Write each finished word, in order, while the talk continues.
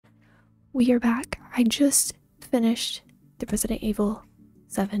We are back. I just finished the Resident Evil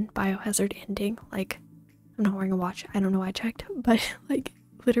 7 Biohazard ending. Like, I'm not wearing a watch. I don't know why I checked, but like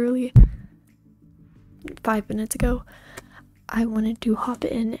literally 5 minutes ago, I wanted to hop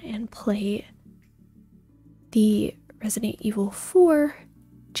in and play the Resident Evil 4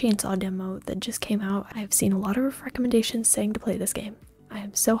 chainsaw demo that just came out. I've seen a lot of recommendations saying to play this game. I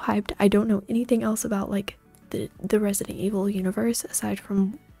am so hyped. I don't know anything else about like the Resident Evil universe aside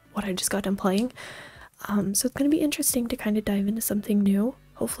from what I just got done playing. So it's going to be interesting to kind of dive into something new,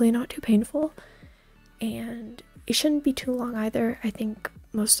 hopefully not too painful, and it shouldn't be too long either. I think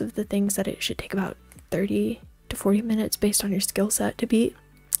most of the things that it should take about 30 to 40 minutes based on your skill set to beat,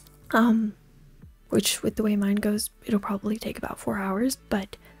 which with the way mine goes, it'll probably take about 4 hours,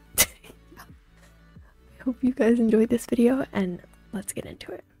 but I hope you guys enjoyed this video and let's get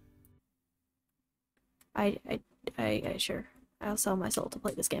into it. I sure, I'll sell my soul to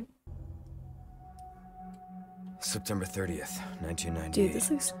play this game. September 30th, 1998. Dude, this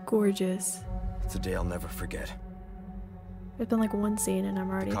looks gorgeous. It's a day I'll never forget. There's been like one scene and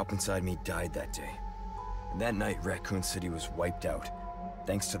I'm already... The cop inside me died that day. And that night, Raccoon City was wiped out,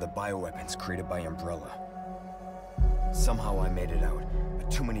 thanks to the bioweapons created by Umbrella. Somehow I made it out,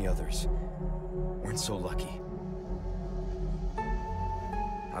 but too many others weren't so lucky.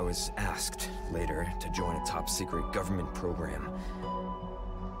 I was asked later to join a top-secret government program.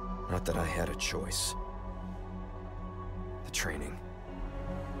 Not that I had a choice. The training,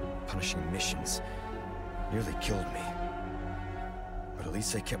 punishing missions, nearly killed me. But at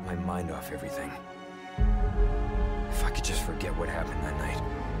least I kept my mind off everything. If I could just forget what happened that night.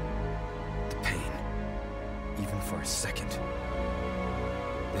 The pain, even for a second.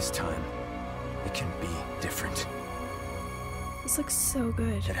 This time, it can be different. This looks so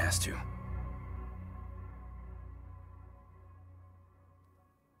good. It has to.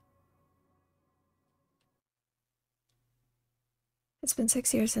 It's been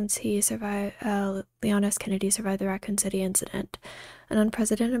 6 years since he survived, Kennedy survived the Raccoon City incident, an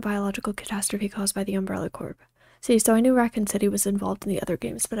unprecedented biological catastrophe caused by the Umbrella Corp. See, so I knew Raccoon City was involved in the other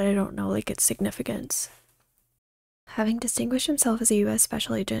games, but I don't know, like, its significance. Having distinguished himself as a U.S.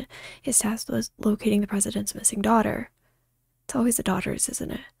 special agent, his task was locating the president's missing daughter. It's always the daughters,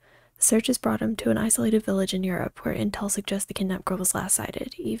 isn't it? The search has brought him to an isolated village in Europe where intel suggests the kidnapped girl was last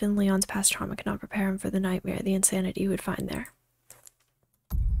sighted. Even Leon's past trauma cannot prepare him for the nightmare, the insanity he would find there.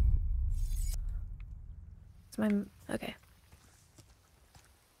 Okay.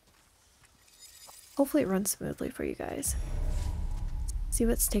 Hopefully it runs smoothly for you guys. See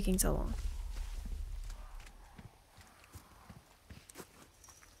what's taking so long.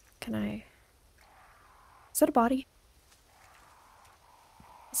 Can I... Is that a body?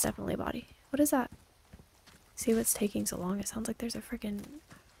 It's definitely a body. What is that? See what's taking so long? It sounds like there's a freaking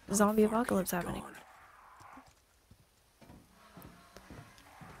zombie apocalypse happening.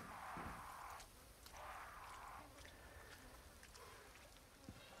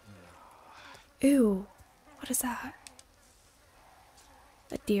 Ew. What is that?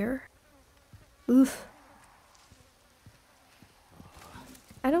 A deer? Oof.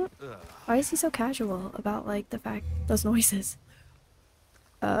 Why is he so casual about, like, the fact, those noises?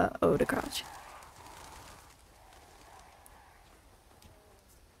 Oh, to crotch.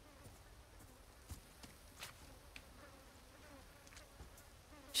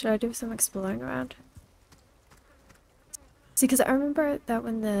 Should I do some exploring around? See, because I remember that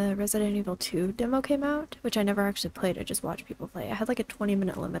when the Resident Evil 2 demo came out, which I never actually played, I just watched people play, I had like a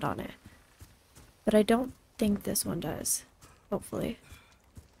 20-minute limit on it. But I don't think this one does. Hopefully.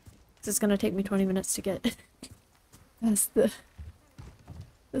 It's gonna take me 20 minutes to get past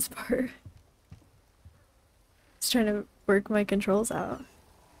this part. Just trying to work my controls out.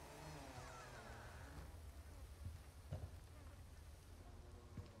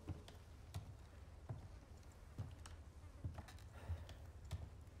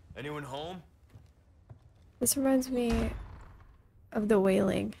 Anyone home? This reminds me of The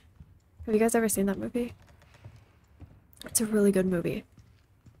Wailing. Have you guys ever seen that movie? It's a really good movie.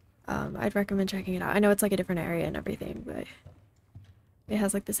 I'd recommend checking it out. I know it's like a different area and everything, but it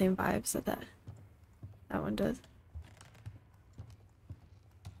has like the same vibes that that one does.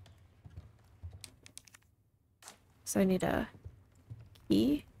 So I need a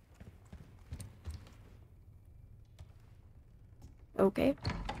key. Okay.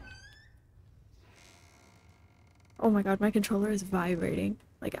 Oh my god, my controller is vibrating,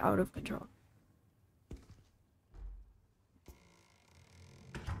 like out of control.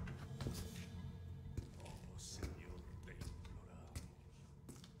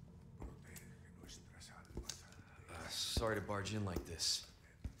 Sorry to barge in like this.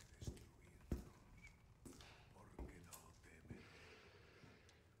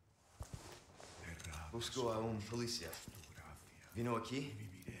 Busco a un policía. Vino aquí?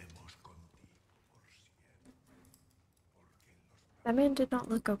 That man did not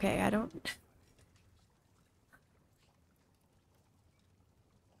look okay. I don't...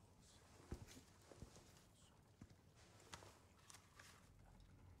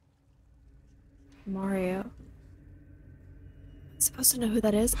 Mario. I'm supposed to know who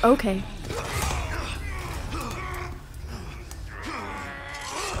that is? Okay.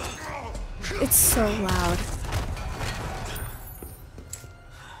 It's so loud.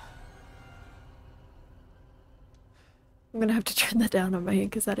 I'm gonna have to turn that down on my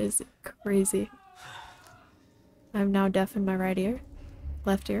end because that is crazy. I'm now deaf in my right ear.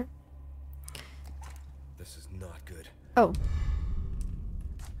 Left ear. This is not good. Oh.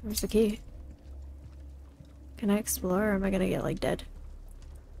 Where's the key? Can I explore or am I gonna get like dead?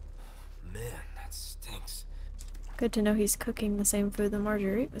 Man, that stinks. Good to know he's cooking the same food that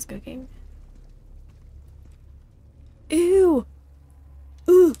Marguerite was cooking. Ew!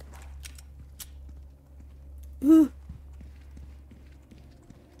 Ooh! Ooh!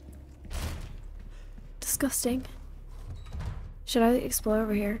 Disgusting. Should I explore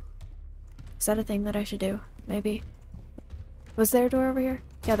over here? Is that a thing that I should do? Maybe. Was there a door over here?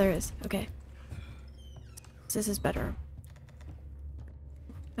 Yeah, there is. Okay. This is better.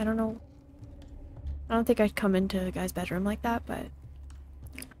 I don't know. I don't think I'd come into the guy's bedroom like that, but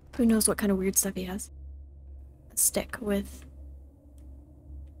who knows what kind of weird stuff he has. A stick with...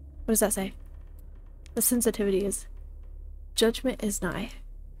 What does that say? The sensitivity is... Judgment is nigh.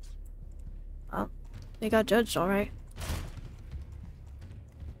 Well, they got judged, alright.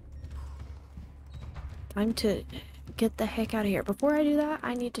 Time to get the heck out of here. Before I do that,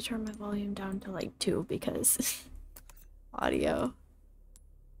 I need to turn my volume down to like 2 because audio.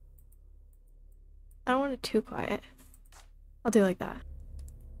 I don't want it too quiet. I'll do like that.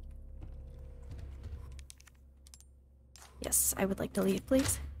 Yes, I would like to leave,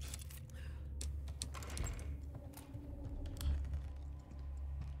 please.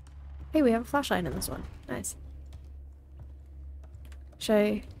 Hey, we have a flashlight in this one. Nice. Should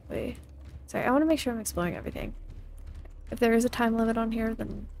I... Wait. Sorry, I want to make sure I'm exploring everything. If there is a time limit on here,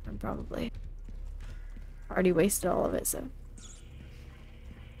 then I'm probably already wasted all of it, so...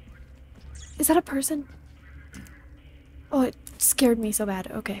 Is that a person? Oh, it scared me so bad.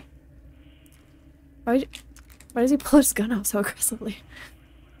 Okay. Why does he pull his gun out so aggressively?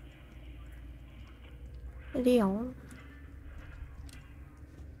 Leon.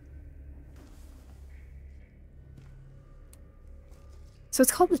 So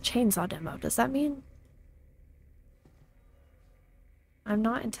it's called the chainsaw demo. Does that mean I'm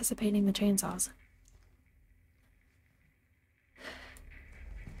not anticipating the chainsaws?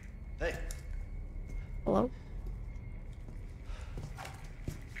 Hey. Hello?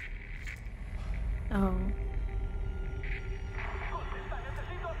 Oh.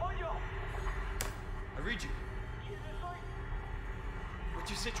 I read you.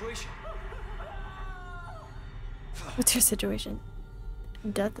 What's your situation? What's your situation?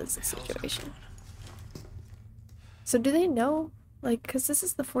 Death is the situation. So do they know? Like, because this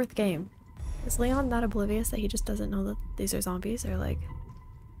is the 4th game. Is Leon that oblivious that he just doesn't know that these are zombies? Or like...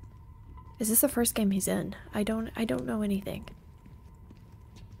 Is this the first game he's in? I don't know anything.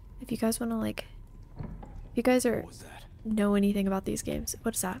 If you guys want to like... If you guys are... know anything about these games...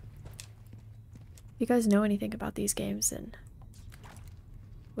 What is that? If you guys know anything about these games and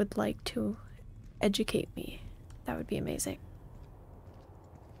would like to educate me, that would be amazing.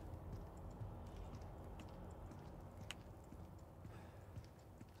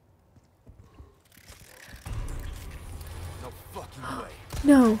 No fucking way.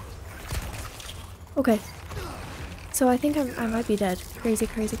 No. Okay. So I think I might be dead. Crazy,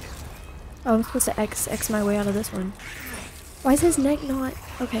 crazy. Oh, I'm supposed to X my way out of this one. Why is his neck not...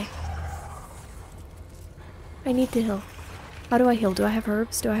 Okay. I need to heal. How do I heal? Do I have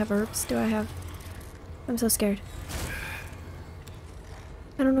herbs? Do I have herbs? Do I have... I'm so scared.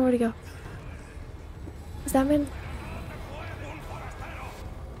 I don't know where to go. Is that man...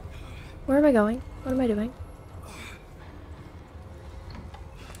 Where am I going? What am I doing?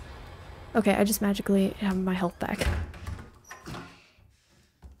 Okay, I just magically have my health back.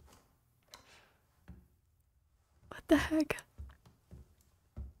 What the heck?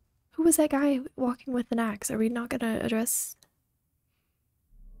 Who was that guy walking with an axe? Are we not gonna address...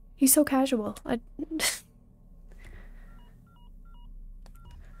 He's so casual.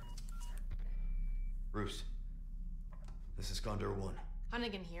 Bruce, this is Condor 1.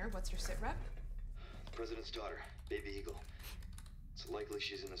 Hunnigan here. What's your sit rep? President's daughter, Baby Eagle. It's likely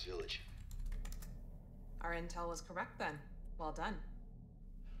she's in this village. Our intel was correct then. Well done.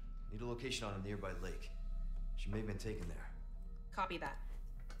 Need a location on a nearby lake. She may have been taken there. Copy that.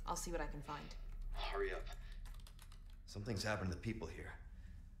 I'll see what I can find. Hurry up. Something's happened to the people here.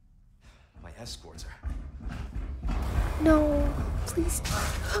 My escorts are... No, please.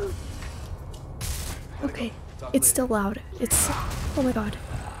 Okay, it's still loud. It's... Oh my god.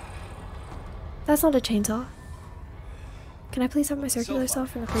 That's not a chainsaw. Can I please have my circular saw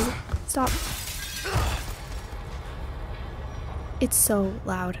from the crazy? Stop. It's so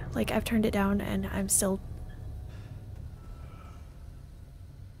loud. Like, I've turned it down and I'm still...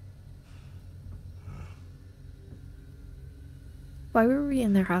 Why were we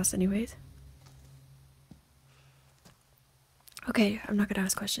in their house anyways? Okay, I'm not gonna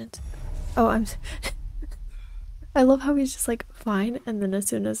ask questions. Oh, I love how he's just like, fine, and then as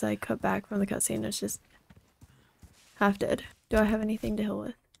soon as I cut back from the cutscene, it's just half dead. Do I have anything to heal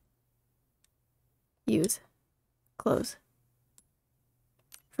with? Use. Close.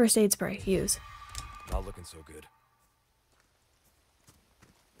 First aid spray. Use. Not looking so good.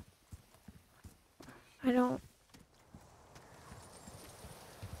 I don't...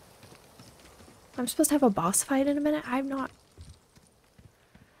 I'm supposed to have a boss fight in a minute? I'm not...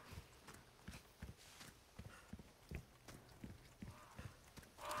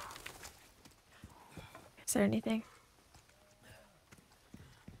 Is there anything?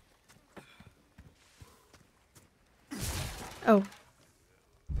 Oh.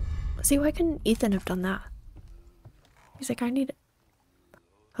 See, why couldn't Ethan have done that? He's like, I need...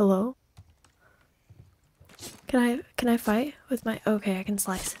 Hello? Can I fight with my... Okay, I can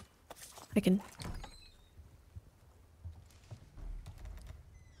slice. I can...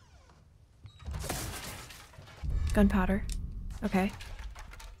 Gunpowder. Okay.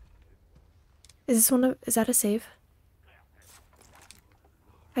 Is this one of... Is that a save?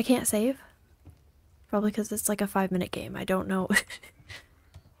 I can't save? Probably because it's like a 5-minute game. I don't know.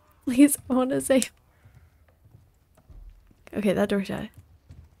 Please, I want to save. Okay, that door's shut.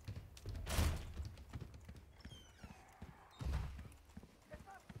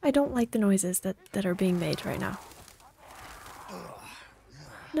 I don't like the noises that are being made right now.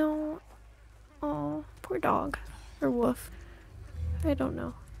 No. Oh, poor dog. Or wolf. I don't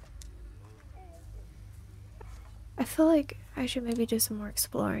know. I feel like I should maybe do some more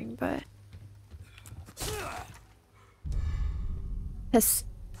exploring, but...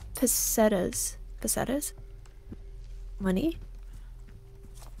 Pesetas? Pesetas? Money?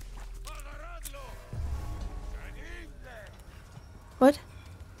 What?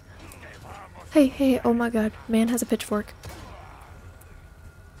 Hey, oh my god. Man has a pitchfork.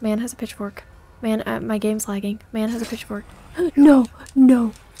 Man has a pitchfork. Man, my game's lagging. Man has a pitchfork. No!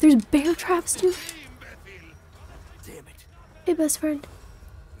 No! There's bear traps too? Hey, best friend.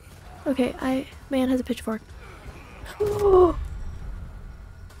 Okay, man has a pitchfork. Oh!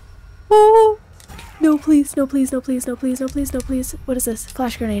 Oh! No, please, no, please, no, please, no, please, no, please, no, please. What is this?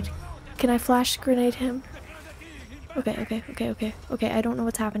 Flash grenade. Can I flash grenade him? Okay, I don't know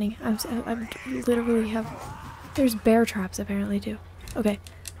what's happening. I'm literally have... There's bear traps apparently too. Okay.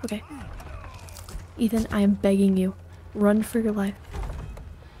 Ethan, I am begging you. Run for your life.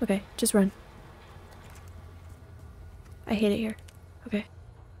 Okay, just run. I hate it here. Okay.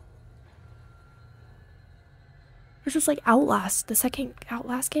 This is like Outlast, the second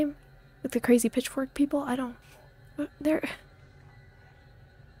Outlast game with the crazy pitchfork people. I don't... They're...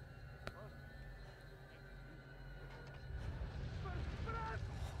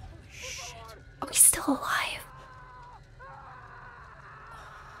 Oh, he's still alive.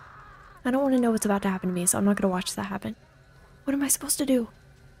 I don't want to know what's about to happen to me, so I'm not going to watch that happen. What am I supposed to do?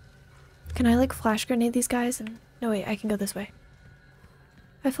 Can I, like, flash grenade these guys? And no, wait, I can go this way.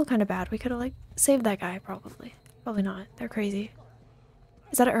 I feel kind of bad. We could have, like, saved that guy, probably. Probably not. They're crazy.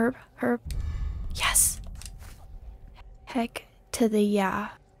 Is that an herb? Herb? Yes! Heck to the yeah.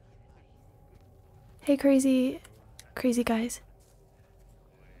 Hey, crazy guys.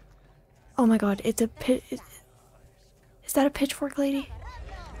 Oh my god, it's a is that a pitchfork lady?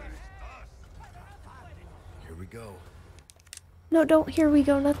 Here we go. No, don't. Here we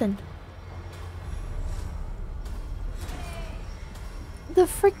go, nothing. The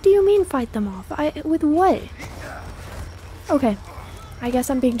frick do you mean fight them off? With what? Okay. I guess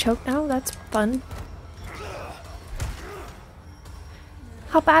I'm being choked now. That's fun.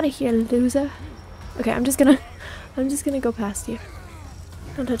 Hop out of here, loser. Okay, I'm just gonna go past you.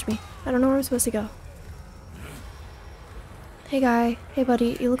 Don't touch me. I don't know where I'm supposed to go. Hey guy. Hey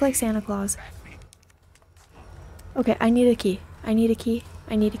buddy. You look like Santa Claus. Okay, I need a key. I need a key.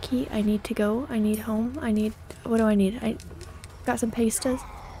 I need a key. I need to go. I need home. I need... What do I need? I got some pastas.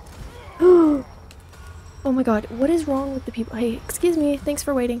 Oh my god. What is wrong with the people? Hey, excuse me. Thanks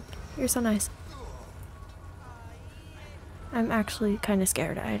for waiting. You're so nice. I'm actually kind of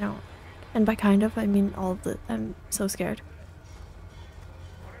scared. I don't. And by kind of, I mean all of the. I'm so scared.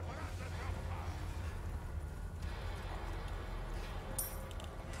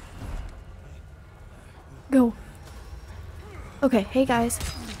 Go. Okay, hey guys.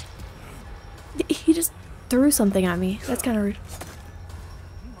 He just threw something at me. That's kind of rude.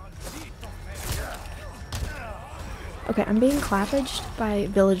 Okay, I'm being clappaged by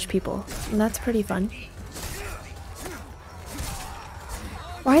village people, and that's pretty fun.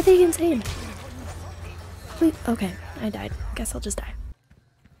 Why are they insane? Wait, okay, I died. Guess I'll just die.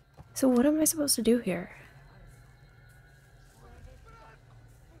 So what am I supposed to do here?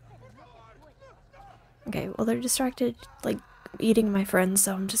 Okay, well they're distracted, like, eating my friends,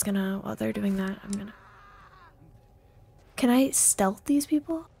 so I'm just gonna, while they're doing that, I'm gonna... Can I stealth these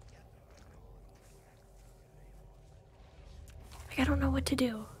people? Like, I don't know what to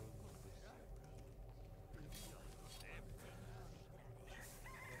do.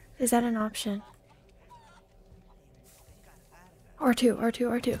 Is that an option? R2, R2,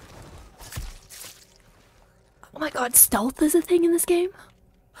 R2. Oh my god, stealth is a thing in this game?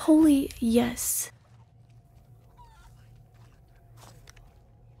 Holy yes.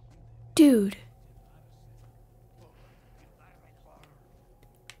 Dude.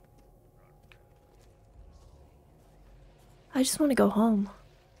 I just want to go home.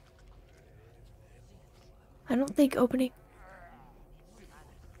 I don't think opening...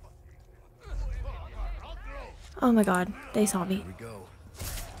 Oh my god, they saw me.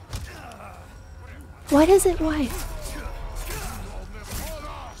 Why does it? Why?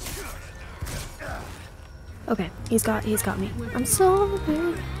 Okay, he's got me. I'm sorry,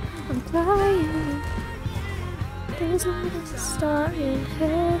 I'm crying. There's a star in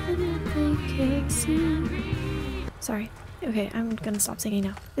heaven they can't see. Sorry. Okay, I'm gonna stop singing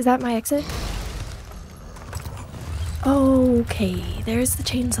now. Is that my exit? Okay, there's the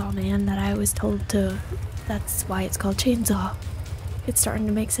chainsaw man that I was told to... That's why it's called chainsaw. It's starting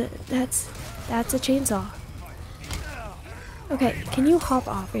to make it... That's a chainsaw. Okay, can you hop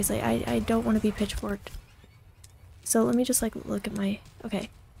off? Basically, I don't want to be pitchforked. So let me just like look at my... Okay.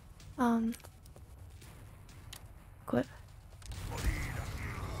 Quit.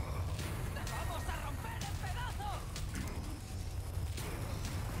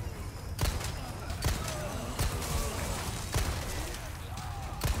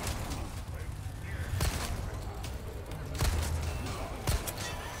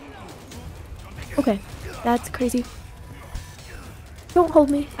 Okay, that's crazy. Don't hold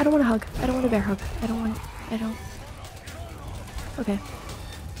me. I don't want a hug. I don't want a bear hug. I don't. Okay.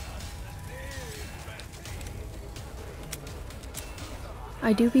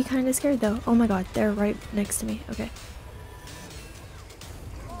 I do be kind of scared though. Oh my god, they're right next to me. Okay.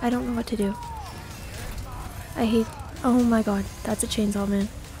 I don't know what to do. I hate... Oh my god, that's a chainsaw man.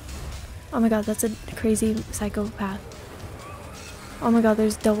 Oh my god, that's a crazy psychopath. Oh my god,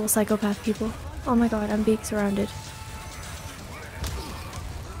 there's double psychopath people. Oh my god, I'm being surrounded.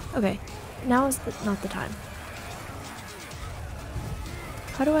 Okay, now is not the time.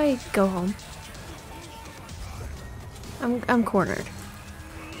 How do I go home? I'm cornered.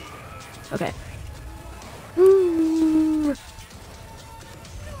 Okay.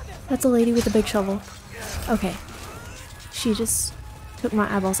 That's a lady with a big shovel. Okay. She just took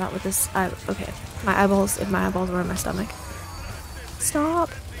my eyeballs out with this. Okay. My eyeballs, if my eyeballs were in my stomach. Stop!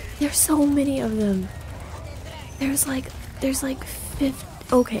 There's so many of them. There's like 50.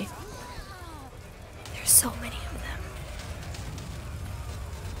 Okay. There's so many of them.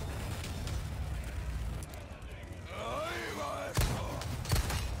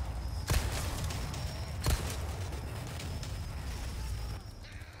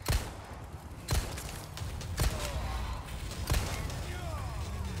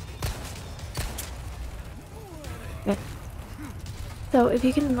 Okay. So if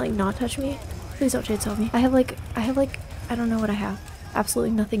you can like not touch me, please don't chainsaw me. I have like I don't know what I have.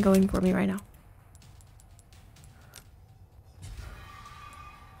 Absolutely nothing going for me right now.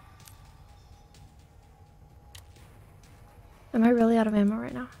 Am I really out of ammo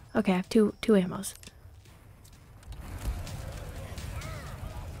right now? Okay, I have two ammos.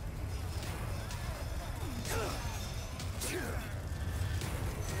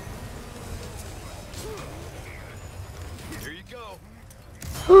 Here you go.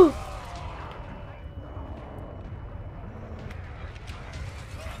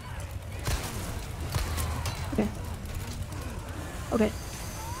 Okay. Okay.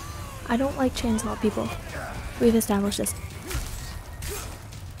 I don't like chainsaw people. We've established this.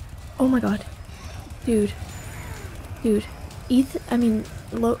 Oh my god. Dude. Dude.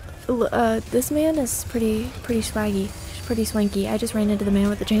 This man is pretty swaggy, pretty swanky. I just ran into the man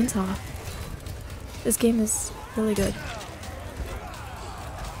with the chainsaw. This game is really good.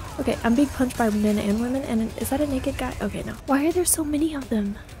 Okay, I'm being punched by men and women, and is that a naked guy? Okay, no. Why are there so many of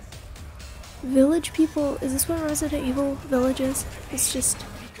them? Village people, is this what Resident Evil Village is? It's just...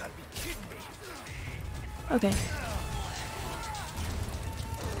 Okay.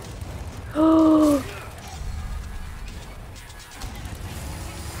 Oh!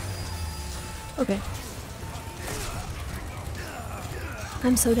 Okay.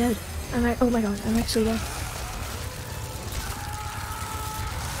 I'm so dead. Oh my god, I'm actually dead.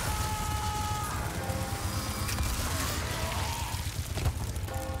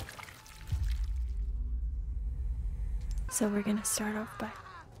 So we're gonna start off by...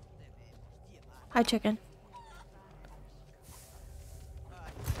 Hi, chicken.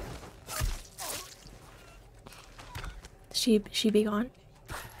 She be gone?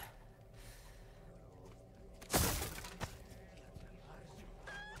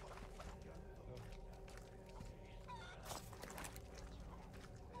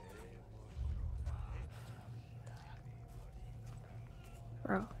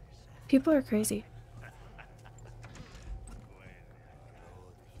 Bro, people are crazy.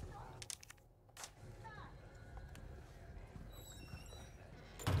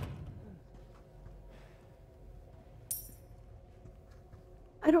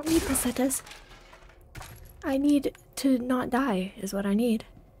 I don't need pesetas. I need to not die, is what I need.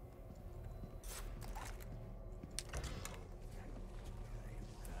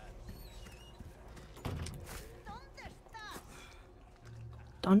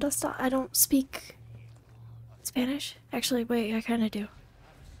 ¿Dónde está? I don't speak Spanish. Actually, wait, I kind of do.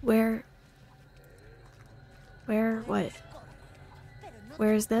 Where? What?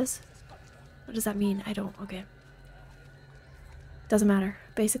 Where is this? What does that mean? I don't. Okay. Doesn't matter.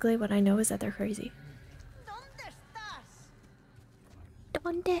 Basically, what I know is that they're crazy.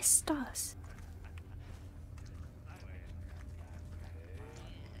 ¿Dónde estás?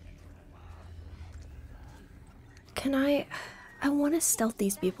 Can I want to stealth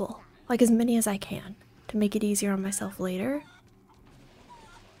these people. Like, as many as I can. To make it easier on myself later.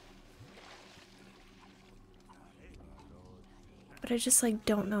 But I just, like,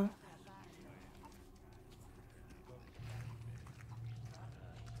 don't know.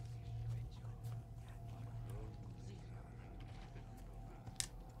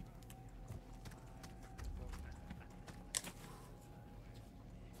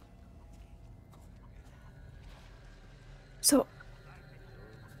 So,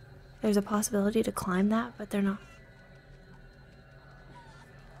 there's a possibility to climb that, but they're not.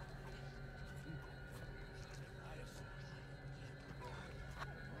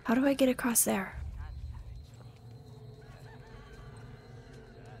 How do I get across there?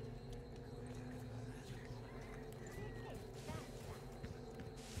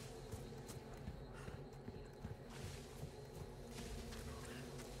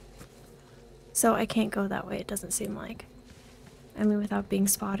 So I can't go that way, it doesn't seem like. I mean, without being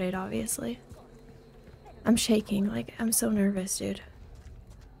spotted, obviously. I'm shaking, like, I'm so nervous, dude.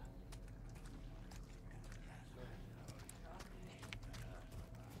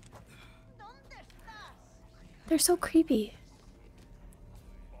 They're so creepy.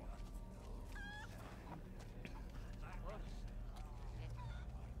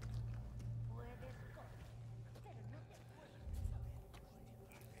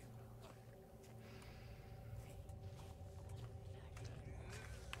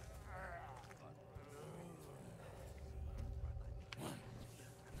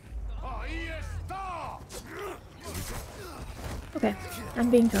 Okay,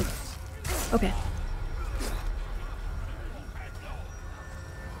 I'm being told. Okay.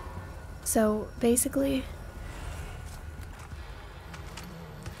 So, basically...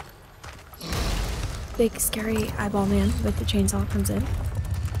 Big, scary eyeball man with the chainsaw comes in.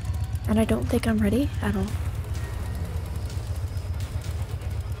 And I don't think I'm ready at all.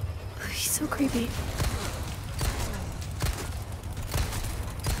 He's so creepy.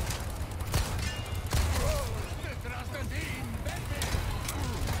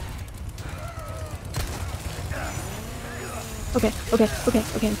 Okay. Okay,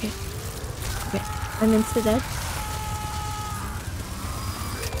 I'm insta-dead.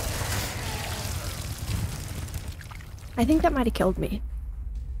 I think that might have killed me.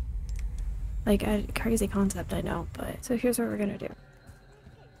 Like, a crazy concept, I know, but... So here's what we're gonna do.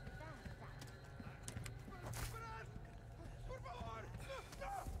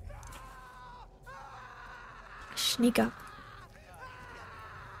 Sneak up.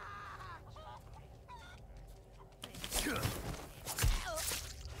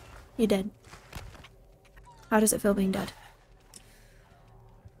 You did. How does it feel being dead?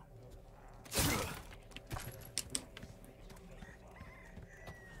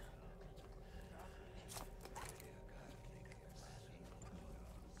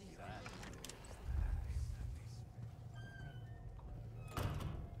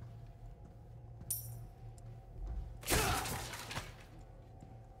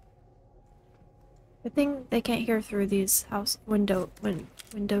 Good thing they can't hear through these windows.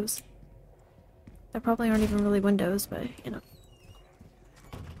 There probably aren't even really windows, but you know.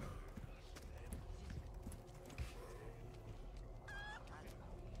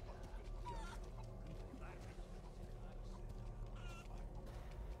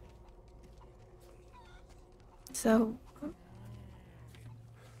 So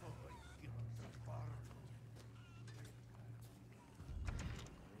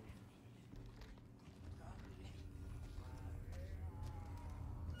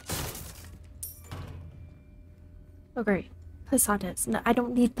oh great. Pasadas. No, I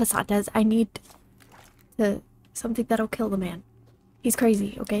don't need pasadas. I need something that'll kill the man. He's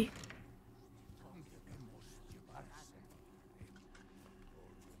crazy, okay?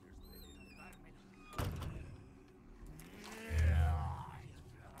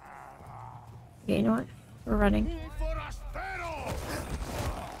 Okay, you know what? We're running.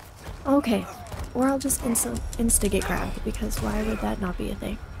 Okay. Or I'll just instigate grabbed, because why would that not be a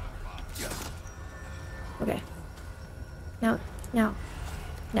thing? Okay. Now.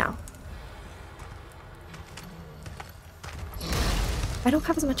 I don't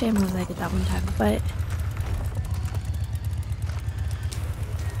have as much ammo as I did that one time, but...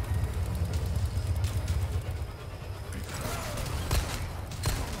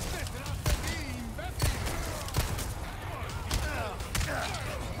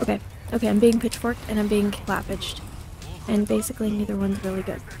 Okay, I'm being pitchforked and I'm being clappaged. And basically neither one's really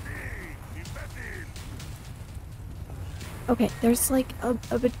good. Okay, there's like a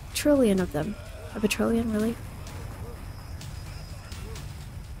bajillion of them. A bajillion, really?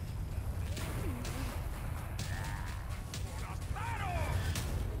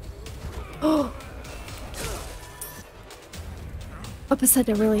 Oh! Oh,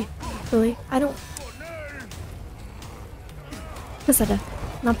 Peseta, really? Really? I don't... Peseta.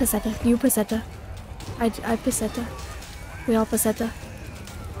 Not Peseta. You Peseta. I Peseta. We all Peseta.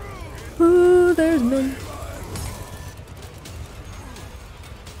 Oh, there's none.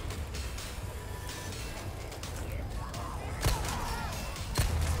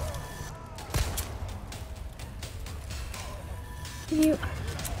 Can you...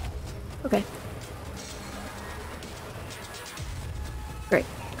 Okay. Great.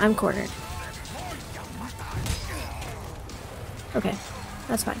 I'm cornered. Okay.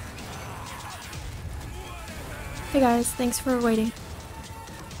 That's fine. Hey guys, thanks for waiting.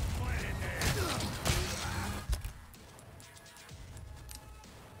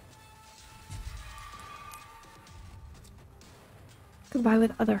 Combine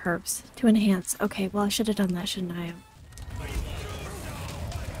with other herbs to enhance. Okay, well I should have done that, shouldn't I?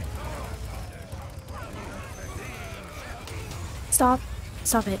 Stop.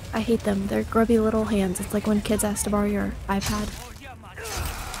 Stop it. I hate them. They're grubby little hands. It's like when kids ask to borrow your iPad.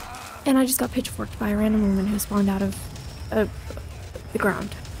 And I just got pitchforked by a random woman who spawned out of the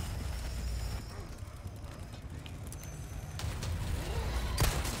ground.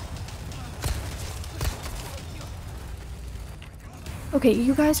 Okay,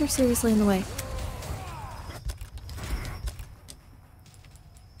 you guys are seriously in the way.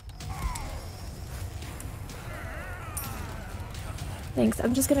 Thanks,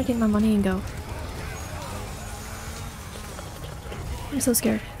 I'm just gonna take my money and go. I'm so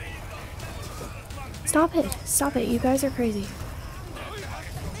scared. Stop it! Stop it, you guys are crazy.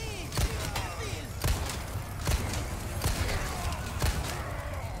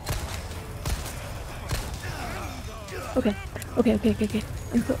 Okay.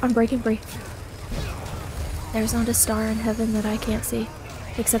 I'm breaking free. There's not a star in heaven that I can't see.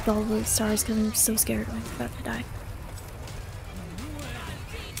 Except all the stars because I'm so scared I'm about to die.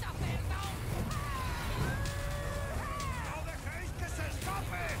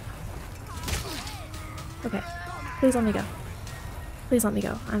 Okay. Please let me go. Please let me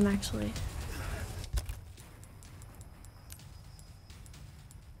go. I'm actually...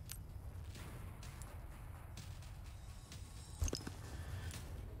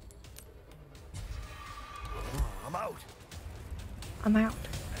 I'm out.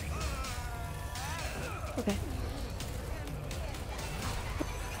 Okay.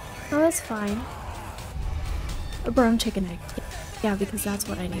 Oh, that's fine. A brown chicken egg. Yeah, because that's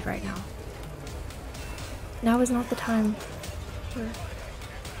what I need right now. Now is not the time for...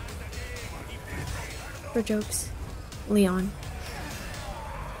 For jokes. Leon.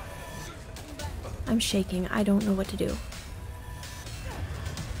 I'm shaking. I don't know what to do.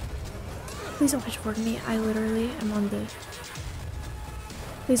 Please don't pitchfork me. I literally am on the...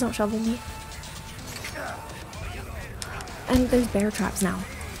 Please don't shovel me. And there's bear traps now.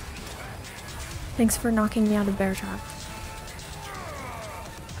 Thanks for knocking me out of bear trap.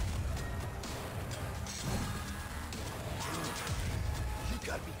 You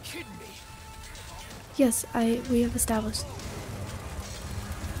gotta be kidding me. Yes, we have established.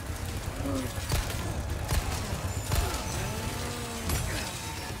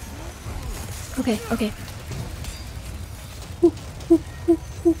 Okay, okay.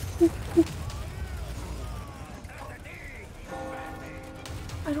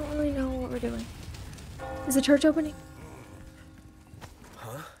 I don't really know what we're doing. Is the church opening?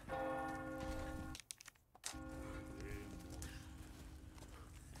 Huh?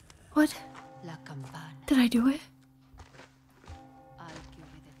 What? Did I do it?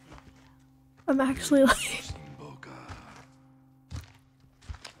 I'm actually like...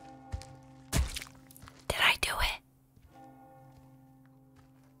 Did I do it?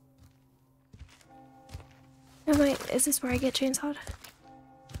 Am I... Is this where I get chainsawed?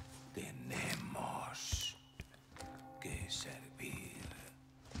 Tenemos que servir.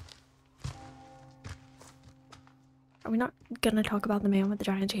 Are we not gonna talk about the man with the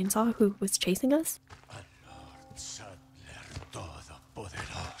giant chainsaw who was chasing us? Al Lord Sadler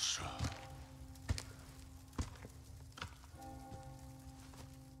Todopoderoso.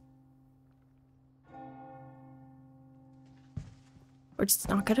 We're just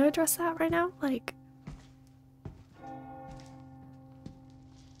not gonna address that right now? Like...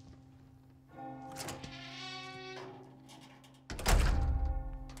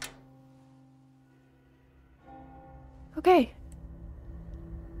 Okay.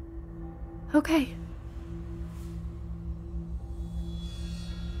 Okay.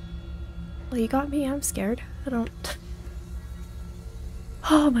 Well, you got me. I'm scared. I don't...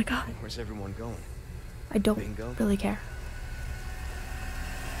 Oh my god. Where's everyone going? I don't Bingo? really care.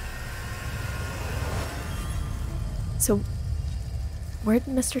 So, where'd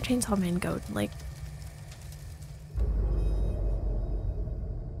Mr. Chainsaw Man go? Like...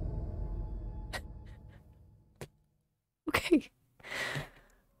 Okay.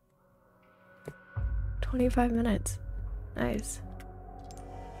 25 minutes. Nice.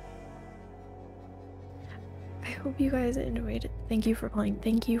 I hope you guys enjoyed it. Thank you for playing.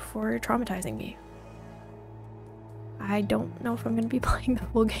 Thank you for traumatizing me. I don't know if I'm gonna be playing the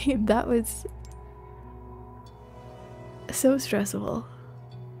full game. That was so stressful.